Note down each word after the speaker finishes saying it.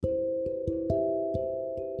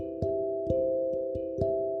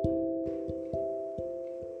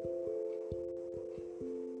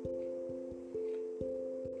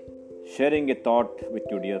Sharing a thought with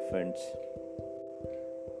you, dear friends,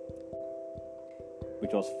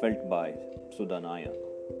 which was felt by Sudha Nair.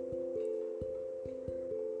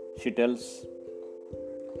 She tells,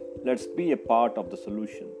 let's be a part of the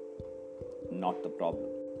solution, not the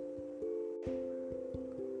problem.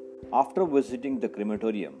 After visiting the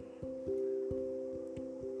crematorium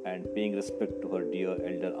and paying respect to her dear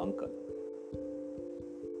elder uncle,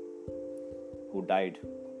 who died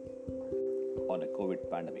on a COVID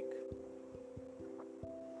pandemic,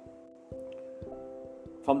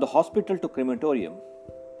 from the hospital to crematorium,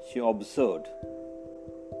 she observed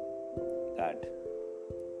that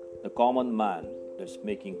the common man that's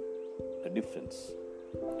making a difference,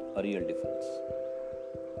 a real difference.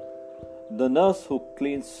 The nurse who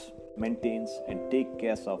cleans, maintains, and takes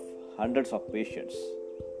care of hundreds of patients,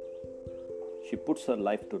 she puts her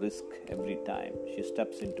life to risk every time she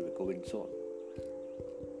steps into a COVID zone.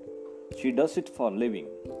 She does it for a living.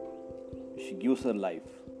 She gives her life.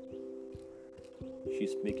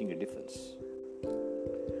 She's making a difference.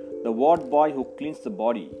 The ward boy who cleans the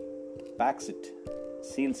body, packs it,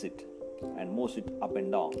 seals it, and moves it up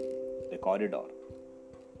and down the corridor.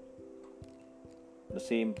 The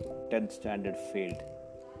same 10th standard failed,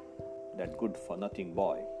 that good for nothing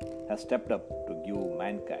boy has stepped up to give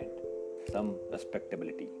mankind some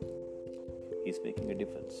respectability. He's making a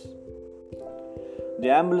difference. The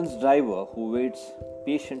ambulance driver who waits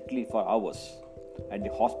patiently for hours at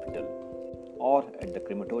the hospital or at the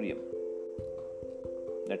crematorium.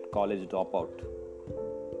 That college dropout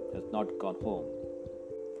has not gone home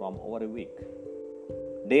from over a week.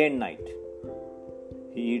 Day and night,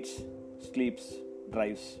 he eats, sleeps,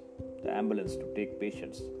 drives the ambulance to take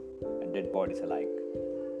patients and dead bodies alike.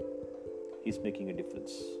 He's making a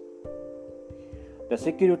difference. The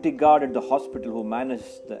security guard at the hospital who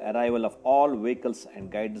manages the arrival of all vehicles and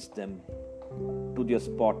guides them to their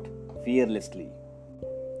spot fearlessly.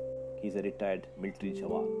 He's a retired military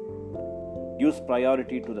jawan. Gives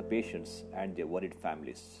priority to the patients and their worried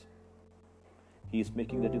families. He is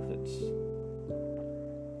making the difference.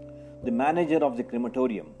 The manager of the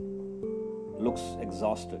crematorium looks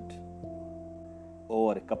exhausted.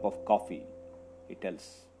 Over a cup of coffee, he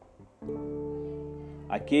tells,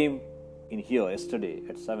 I came in here yesterday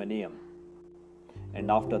at 7 a.m. and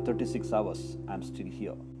after 36 hours, I'm still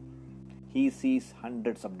here. He sees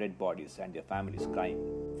hundreds of dead bodies and their families crying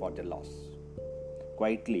for their loss.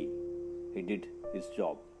 Quietly, he did his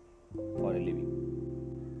job for a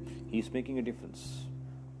living. He is making a difference.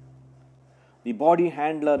 The body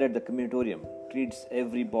handler at the crematorium treats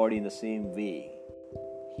everybody in the same way.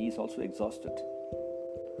 He is also exhausted,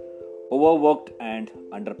 overworked and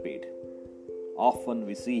underpaid. Often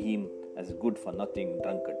we see him as a good-for-nothing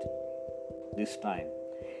drunkard. This time,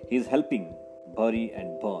 he is helping bury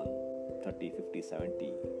and burn 30, 50,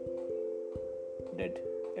 70 dead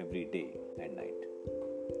every day and night.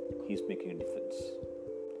 He is making a difference.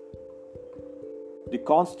 The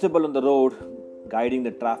constable on the road guiding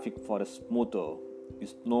the traffic for a smoother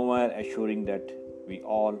is nowhere assuring that we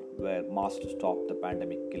all wear masks to stop the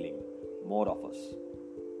pandemic killing more of us.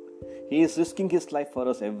 He is risking his life for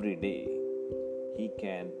us every day. He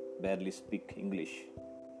can barely speak English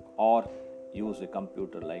or use a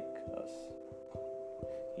computer like us.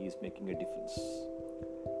 He is making a difference.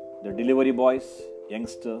 The delivery boys,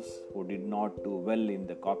 youngsters who did not do well in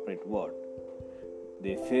the corporate world,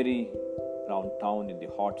 they ferry around town in the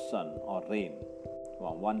hot sun or rain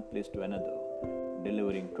from one place to another,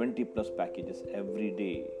 delivering 20 plus packages every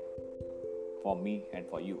day for me and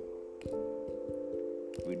for you.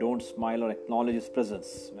 We don't smile or acknowledge his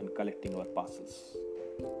presence when collecting our parcels.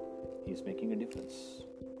 He is making a difference.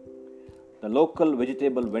 The local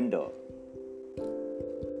vegetable vendor,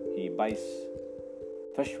 he buys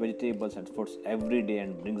fresh vegetables and fruits every day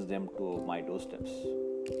and brings them to my doorsteps.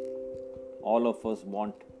 All of us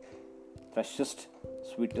want freshest,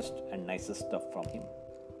 sweetest and nicest stuff from him.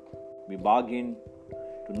 We bargain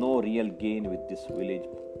to no real gain with this village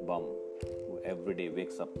bum who every day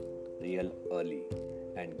wakes up real early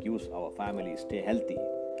and gives our family stay healthy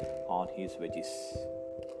on his veggies.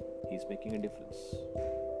 He is making a difference.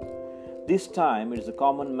 This time it is the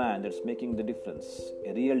common man that's making the difference,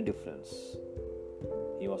 a real difference.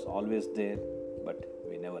 He was always there, but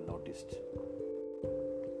we never noticed.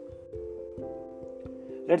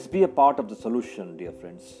 Let's be a part of the solution, dear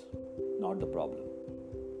friends, not the problem.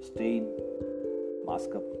 Stay in,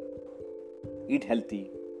 mask up, eat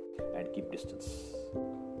healthy, and keep distance.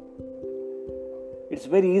 It's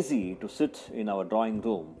very easy to sit in our drawing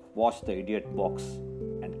room watch the idiot box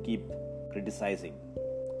and keep criticizing.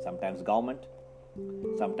 Sometimes government,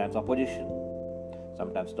 sometimes opposition,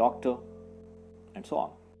 sometimes doctor, and so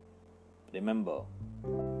on. Remember,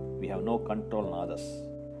 we have no control on others,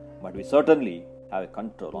 but we certainly have a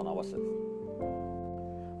control on ourselves.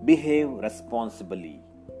 Behave responsibly.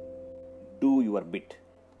 Do your bit.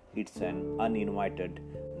 It's an uninvited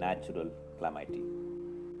natural calamity.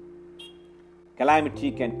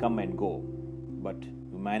 Calamity can come and go, but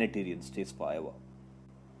humanitarian stays forever.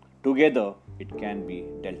 Together, it can be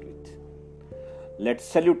dealt with. Let's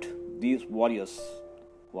salute these warriors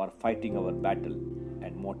who are fighting our battle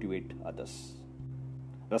and motivate others.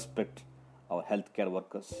 Respect our healthcare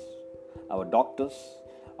workers, our doctors,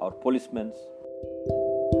 our policemen,